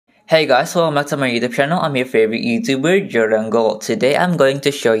Hey guys, welcome back to my YouTube channel. I'm your favorite YouTuber, Jordan Gold. Today I'm going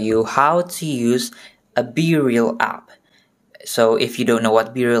to show you how to use a Bereal app. So if you don't know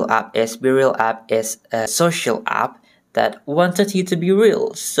what Bereal app is a social app that wanted you to be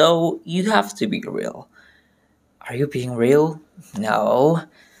real. So you have to be real. Are you being real? No,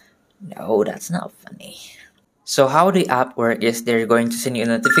 that's not funny. So how the app works is they're going to send you a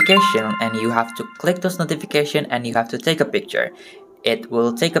notification and you have to click those notifications and you have to take a picture. It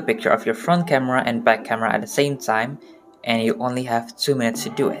will take a picture of your front camera and back camera at the same time, and you only have 2 minutes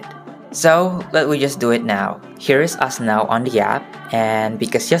to do it. So let me just do it now. Here is us now on the app, and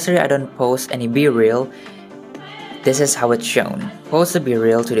because yesterday I don't post any Bereal, this is how it's shown. Post a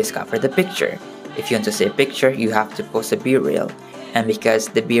Bereal to discover the picture. If you want to see a picture, you have to post a Bereal. And because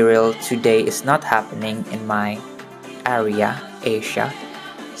the Bereal today is not happening in my area, Asia,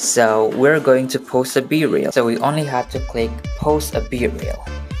 so we're going to post a Bereal. So we only have to click post a Bereal.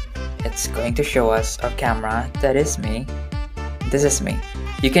 It's going to show us our camera. That is me. This is me.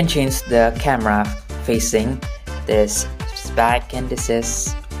 You can change the camera facing. This is back and this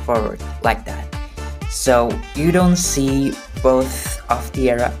is forward, like that. So you don't see both of the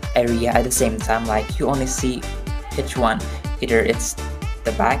area at the same time, like you only see each one. Either it's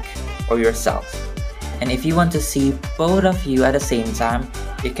the back or yourself. And if you want to see both of you at the same time,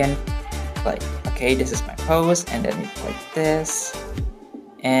 you can click, okay, this is my pose, and then you click this,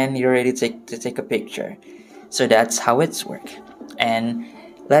 and you're ready to take a picture. So that's how it's work. And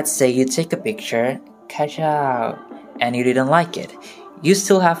let's say you take a picture, catch out, and you didn't like it. You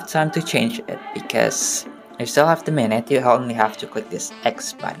still have time to change it because you still have the minute. You only have to click this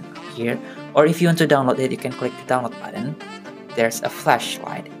X button here, or if you want to download it, you can click the download button. There's a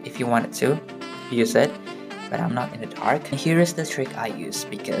flashlight if you wanted to use it, but I'm not in the dark. And here is the trick I use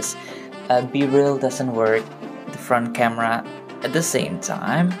because Bereal doesn't work the front camera at the same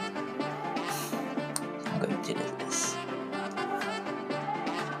time. I'm going to do this.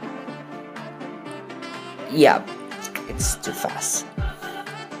 Yep, it's too fast.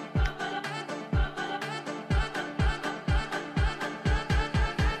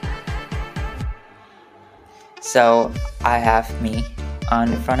 So I have me on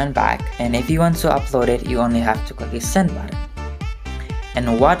the front and back, and if you want to upload it, you only have to click the send button.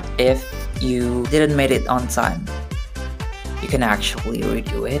 And what if you didn't make it on time? You can actually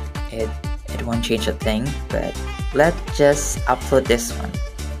redo it. It won't change a thing, but let's just upload this one.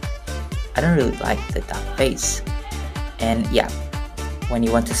 I don't really like the top face. And yeah, when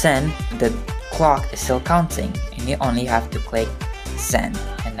you want to send, the clock is still counting and you only have to click send.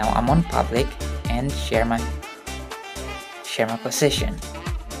 And now I'm on public and share my position.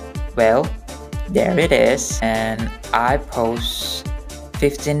 Well, there it is, and I post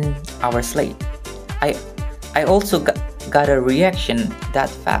 15 hours late. I also got a reaction that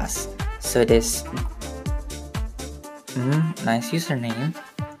fast. So this nice username.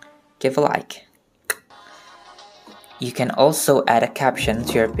 Give a like. You can also add a caption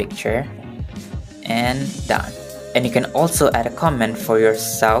to your picture, and done. And you can also add a comment for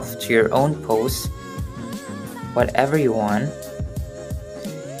yourself to your own post, whatever you want,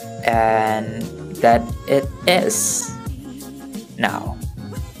 and that it is. Now,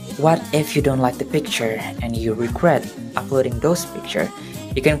 what if you don't like the picture and you regret uploading those pictures?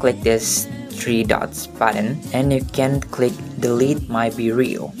 You can click this 3 dots button and you can click delete my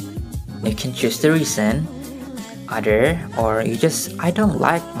Bereal. You can choose the reason, other, or you just I don't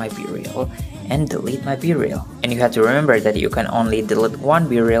like my Bereal and delete my Bereal. And you have to remember that you can only delete one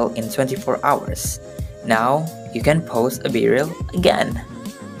Bereal in 24 hours. Now you can post a Bereal again.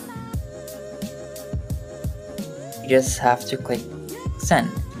 You just have to click send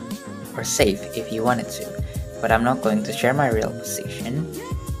or save if you wanted to, but I'm not going to share my real position.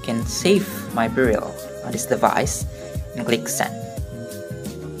 You can save my Bereal on this device and click send.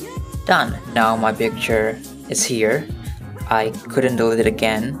 Done. Now my picture is here. I couldn't delete it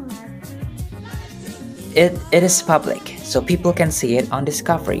again. It is public, so people can see it on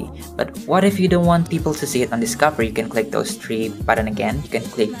discovery. But what if you don't want people to see it on discovery? You can click those 3 buttons again. You can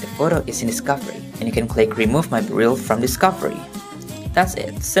click the photo is in discovery, and you can click remove my Bereal from discovery. That's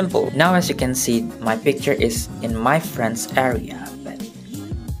it, simple. Now as you can see, my picture is in my friends area, but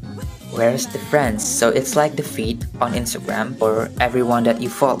where's the friends? So it's like the feed on Instagram or everyone that you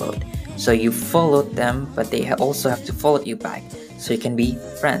followed. So you followed them, but they also have to follow you back, so you can be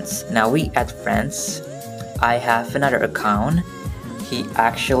friends. Now we add friends. I have another account. He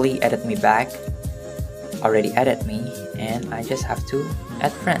actually added me back, already added me, and I just have to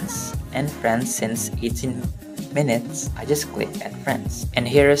add friends. And friends, since 18 minutes, I just click add friends. And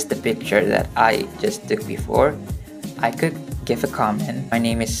here is the picture that I just took before. I could give a comment. My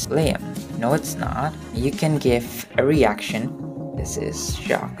name is Liam. No, it's not. You can give a reaction. This is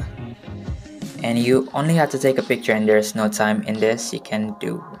shock. And you only have to take a picture, and there's no time in this. You can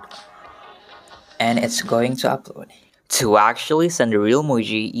do. And it's going to upload. To actually send the real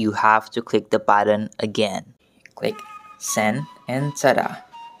emoji, you have to click the button again. Click send and ta-da,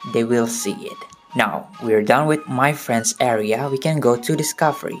 they will see it. Now we're done with my friends area. We can go to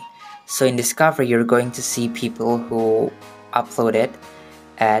discovery. So in discovery, you're going to see people who uploaded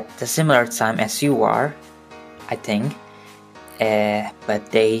at the similar time as you are, I think,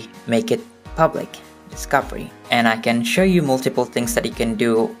 but they make it public discovery. And I can show you multiple things that you can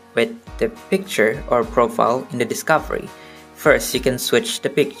do with the picture or profile in the discovery. First, you can switch the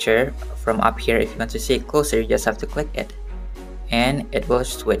picture from up here. If you want to see it closer, you just have to click it and it will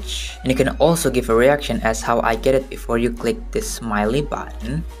switch. And you can also give a reaction as how I get it before you click this smiley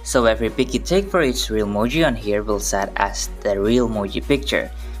button. So every pic you take for each real emoji on here will set as the real emoji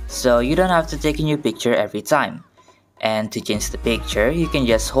picture. So you don't have to take a new picture every time. And to change the picture, you can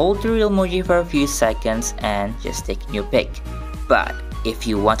just hold the real emoji for a few seconds and just take a new pic. But if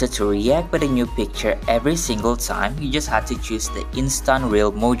you wanted to react with a new picture every single time, you just had to choose the instant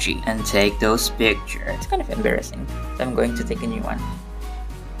real emoji and take those pictures. It's kind of embarrassing, so I'm going to take a new one.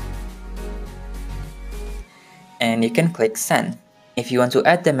 And you can click send. If you want to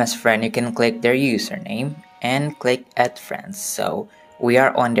add them as friend, you can click their username and click add friends. So we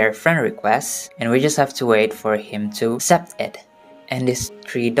are on their friend request and we just have to wait for him to accept it. And these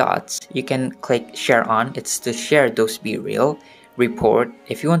three dots, you can click share on. It's to share those Bereal. Report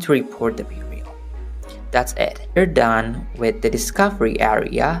if you want to report the Bereal. That's it. You're done with the discovery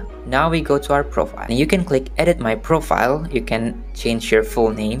area. Now we go to our profile. And you can click edit my profile. You can change your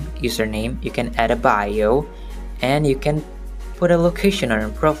full name, username. You can add a bio, and you can put a location on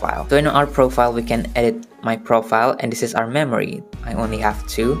your profile. So in our profile, we can edit my profile, and this is our memory. I only have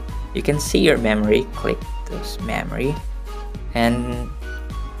 2. You can see your memory. Click those memory, and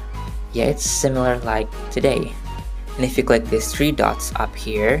yeah, it's similar like today. And if you click these 3 dots up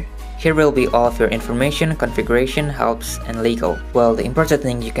here, here will be all of your information, configuration, helps, and legal. Well, the important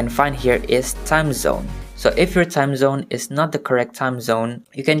thing you can find here is time zone. So if your time zone is not the correct time zone,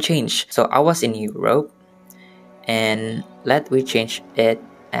 you can change. So I was in Europe, and we change it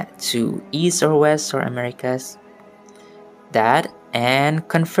to East or West or Americas. That, and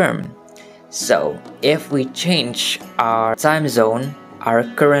confirm. So if we change our time zone, our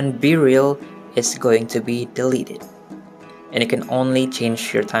current Bereal is going to be deleted. And you can only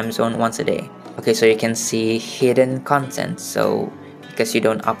change your time zone once a day. Okay, so you can see hidden content. So because you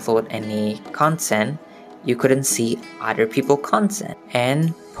don't upload any content, you couldn't see other people's content.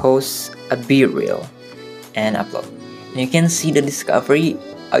 And post a Bereal and upload. And you can see the discovery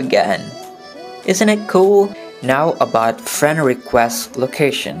again. Isn't it cool? Now about friend request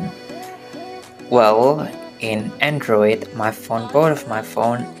location. Well, in Android, both of my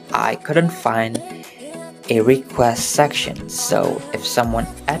phone, I couldn't find a request section. So if someone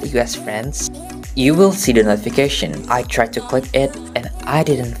add you as friends, you will see the notification. I tried to click it and I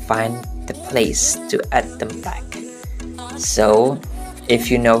didn't find the place to add them back. So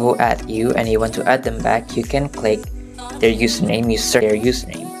if you know who add you and you want to add them back, you can click their username, you search their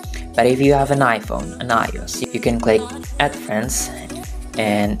username. But if you have an iPhone, an iOS, you can click add friends,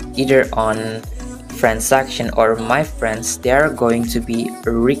 and either on friends section or my friends, there are going to be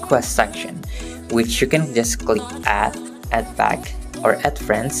a request section, which you can just click add back, or add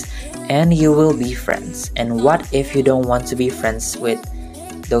friends, and you will be friends. And what if you don't want to be friends with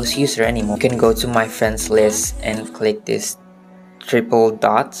those users anymore? You can go to my friends list and click this triple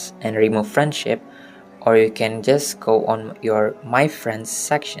dots and remove friendship, or you can just go on your my friends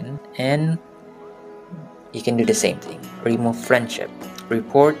section and you can do the same thing. Remove friendship,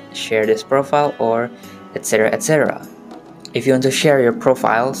 report, share this profile, or etc, etc. If you want to share your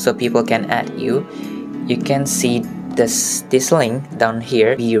profile so people can add you, you can see this link down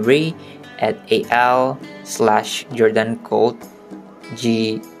here,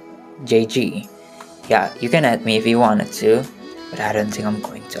 Bereal@jordangoldJG. Yeah, you can add me if you wanted to, but I don't think I'm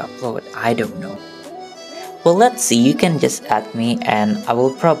going to upload. I don't know. Well, let's see. You can just add me and I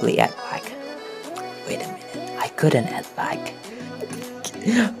will probably add back. Wait a minute, I couldn't add back.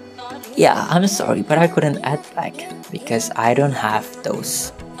 Yeah, I'm sorry, but I couldn't add back because I don't have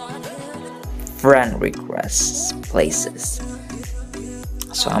those friend requests places.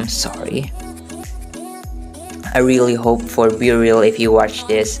 So I'm sorry. I really hope for Bereal, if you watch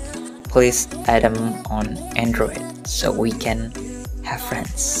this, please add them on Android so we can have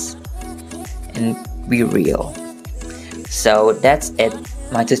friends and be real. So that's it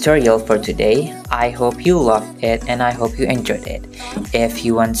my tutorial for today. I hope you loved it and I hope you enjoyed it. If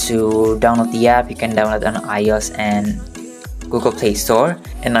you want to download the app, you can download on iOS and Google Play Store.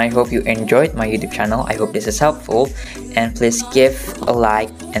 And I hope you enjoyed my YouTube channel. I hope this is helpful, and please give a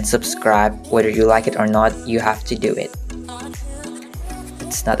like and subscribe. Whether you like it or not, you have to do it.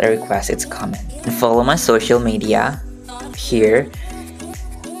 It's not a request, it's a comment. And follow my social media here.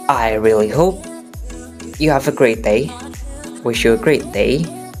 I really hope you have a great day. Wish you a great day,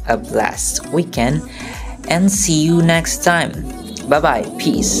 a blessed weekend, and see you next time. Bye-bye.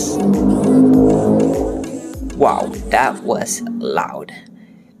 Peace. Wow, that was loud.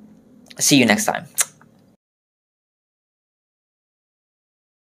 See you next time.